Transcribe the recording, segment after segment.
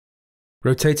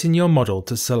Rotating your model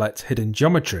to select hidden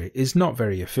geometry is not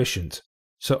very efficient,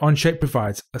 so Onshape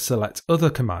provides a Select Other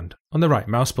command on the right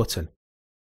mouse button.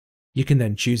 You can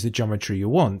then choose the geometry you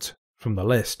want from the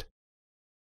list.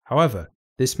 However,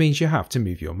 this means you have to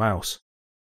move your mouse.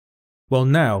 Well,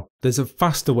 now there's a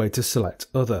faster way to select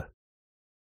Other.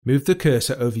 Move the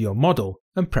cursor over your model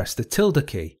and press the tilde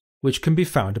key, which can be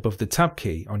found above the Tab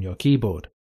key on your keyboard.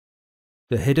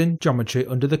 The hidden geometry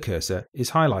under the cursor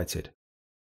is highlighted.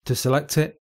 To select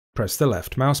it, press the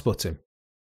left mouse button.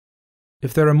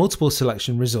 If there are multiple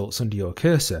selection results under your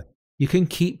cursor, you can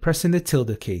keep pressing the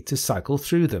tilde key to cycle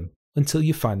through them until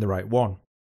you find the right one.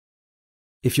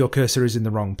 If your cursor is in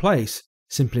the wrong place,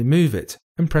 simply move it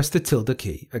and press the tilde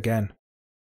key again.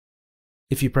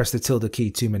 If you press the tilde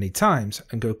key too many times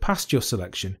and go past your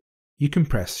selection, you can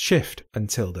press Shift and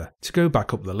tilde to go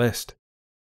back up the list.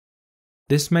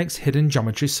 This makes hidden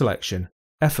geometry selection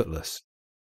effortless.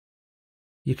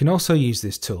 You can also use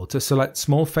this tool to select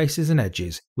small faces and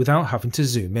edges without having to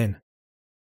zoom in.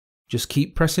 Just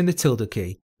keep pressing the tilde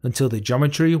key until the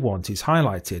geometry you want is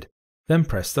highlighted, then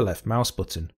press the left mouse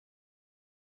button.